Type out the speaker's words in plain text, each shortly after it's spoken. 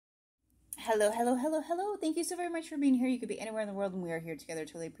Hello, hello, hello, hello. Thank you so very much for being here. You could be anywhere in the world and we are here together.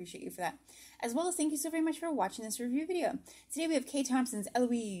 Totally appreciate you for that. As well as thank you so very much for watching this review video. Today we have K. Thompson's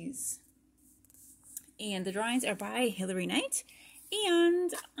Eloise. And the drawings are by Hilary Knight.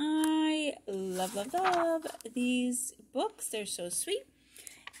 And I love these books. They're so sweet.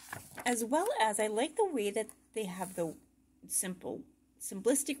 As well as I like the way that they have the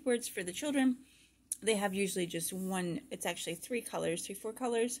simplistic words for the children. They have usually just one, it's actually three, four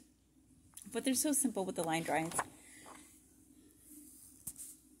colors. But they're so simple with the line drawings.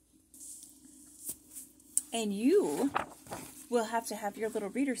 And you will have to have your little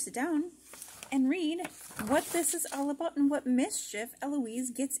reader sit down and read what this is all about and what mischief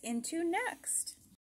Eloise gets into next.